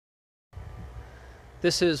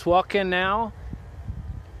This is Wakuya now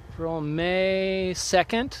from May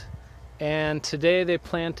 2nd, and today they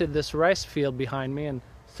planted this rice field behind me and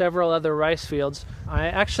several other rice fields. I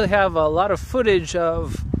actually have a lot of footage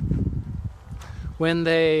of when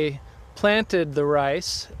they planted the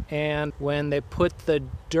rice and when they put the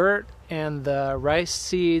dirt and the rice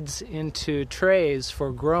seeds into trays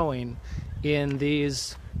for growing in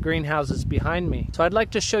these greenhouses behind me. So I'd like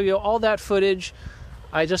to show you all that footage.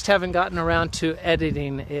 I just haven't gotten around to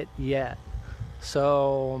editing it yet.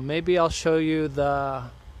 So maybe I'll show you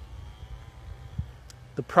the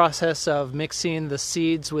process of mixing the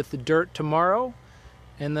seeds with the dirt tomorrow,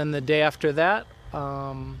 and then the day after that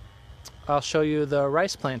I'll show you the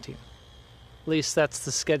rice planting. At least that's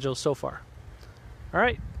the schedule so far. All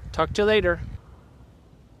right, talk to you later.